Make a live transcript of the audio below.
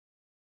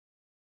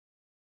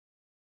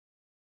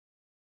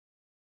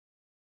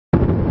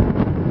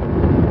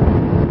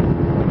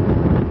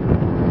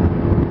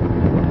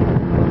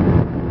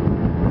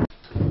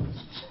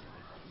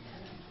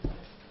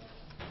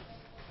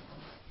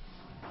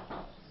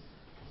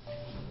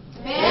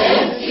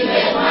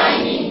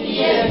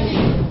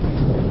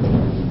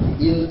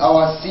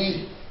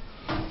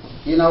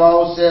in our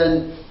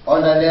ocean,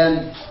 on the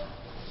land,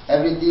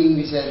 everything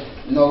we said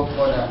no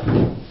for the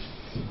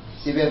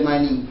seabed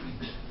mining.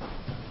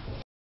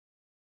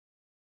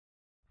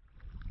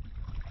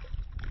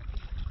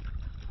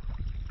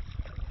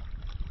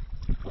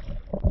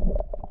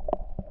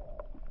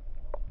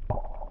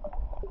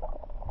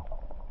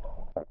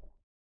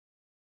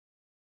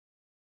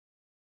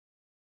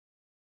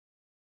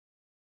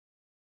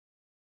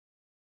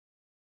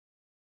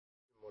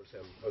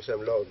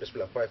 Osem law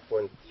display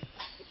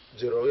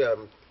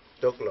 5.0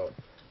 talk law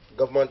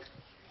government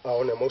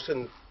on a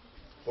motion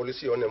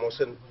policy on a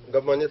motion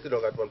government yet no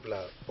gat one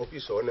pla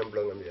office on em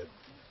blong am yet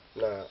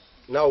na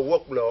now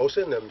work law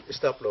ocean em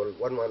staff law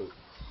one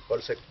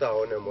all sector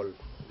on em all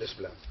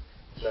display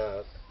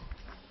na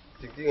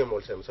thinking em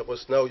all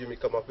suppose now you may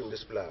come up in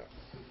display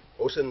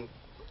ocean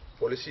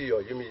policy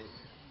or you may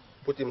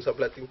put him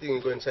supply thinking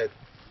go inside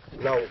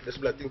now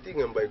display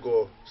thinking em by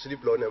go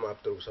sleep law em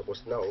after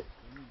suppose now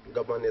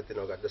government yet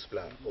no gat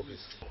display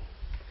office.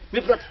 Mi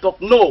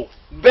talk no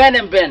ban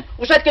and ban.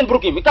 Usat can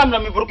brook him. Mi come na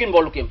mi brook him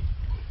ball him.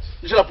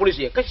 This is a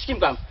policy. Kasi skim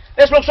kam.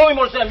 Let's look show him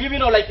also. You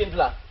know like in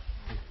bla.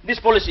 This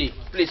policy,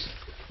 please.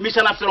 Mi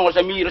san after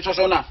also mi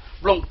rechosona.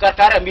 Blong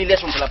Karkar mi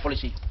lesson la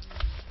policy.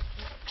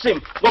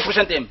 Sim, go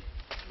present him.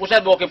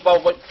 Usat bo him pa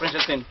go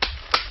present him.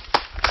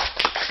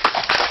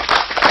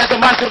 As a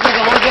man to do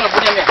the original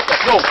bunyame.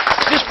 No,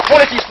 this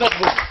policy is not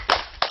good.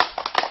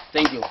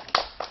 Thank you.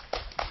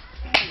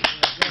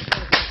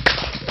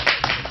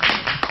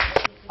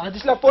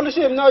 This la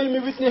policy now you may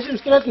witness him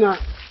straight na.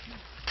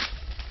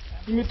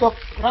 You may talk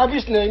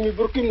rubbish na, you may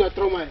brook him na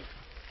trauma.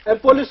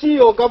 And policy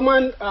or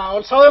government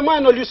or sawe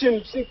man or use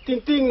him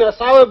ting na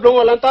sawe blong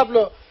or antap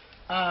lo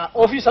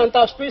office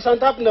antap space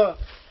antap na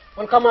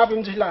or come up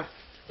him jila.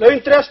 No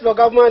interest lo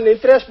government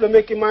interest lo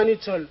make money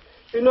chol.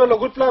 You know lo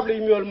good plan lo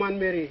you may all man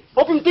marry.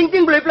 Opim ting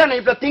blo plan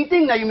na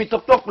ting na you may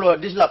talk lo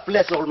this la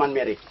place all man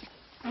marry.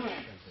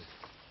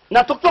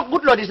 Na talk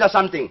good lo this la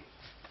something.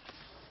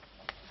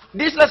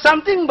 This is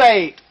something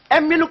by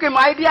me look at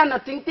my idea na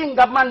thinking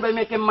government by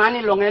making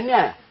money long and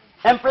yeah.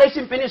 And place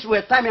him finish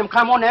with time and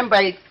come on and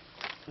by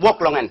work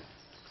long and.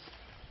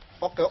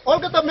 Okay, all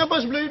the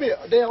members believe me,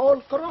 they are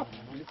all corrupt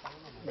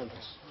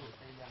members.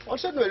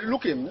 Also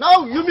look him.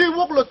 Now you may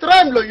work lo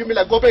tram lo you may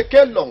like go back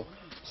long.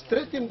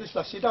 Straight in this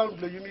la sit down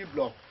lo you may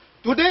block.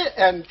 Today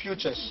and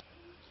futures.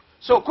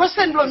 So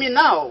question lo me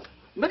now,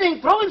 meaning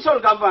provincial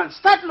government,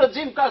 start lo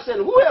Jim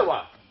Castle,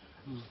 whoever.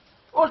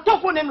 Or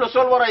talk on him lo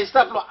solwara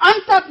start lo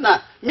antap na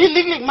me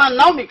liglig man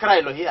now me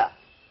cry lo here.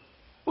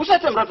 Who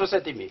said him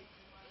representing me?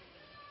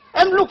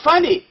 Look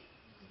funny.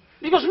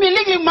 Because me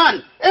liglig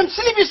man,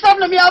 sleepy stuff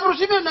na me abro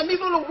sibe na me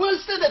go lo well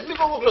studied me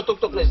go work lo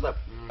tok na stuff.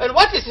 And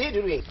what is he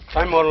doing?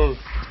 I'm all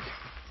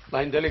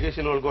line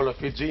delegation all go lo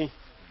Fiji.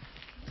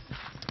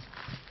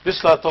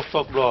 This la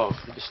talk bro,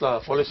 this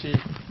la policy.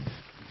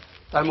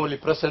 I'm only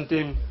present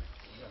him.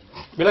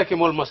 Me like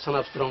him all must stand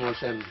up strong on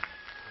him.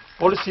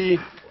 Policy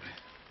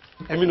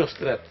Eminos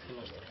threat.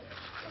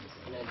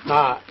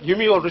 Na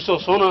yumi or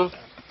resource owner,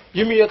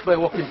 yumi yet by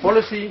working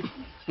policy,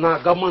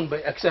 na government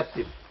by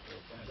accepting.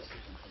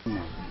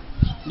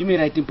 You mean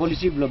writing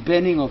policy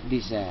banning of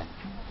this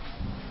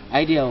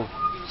idea of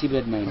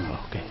seabed mining.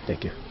 Okay,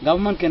 thank you.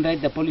 Government can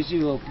write the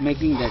policy of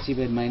making the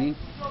seabed mining,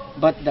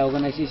 but the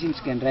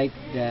organizations can write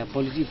the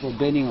policy for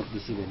banning of the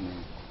seabed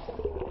mining.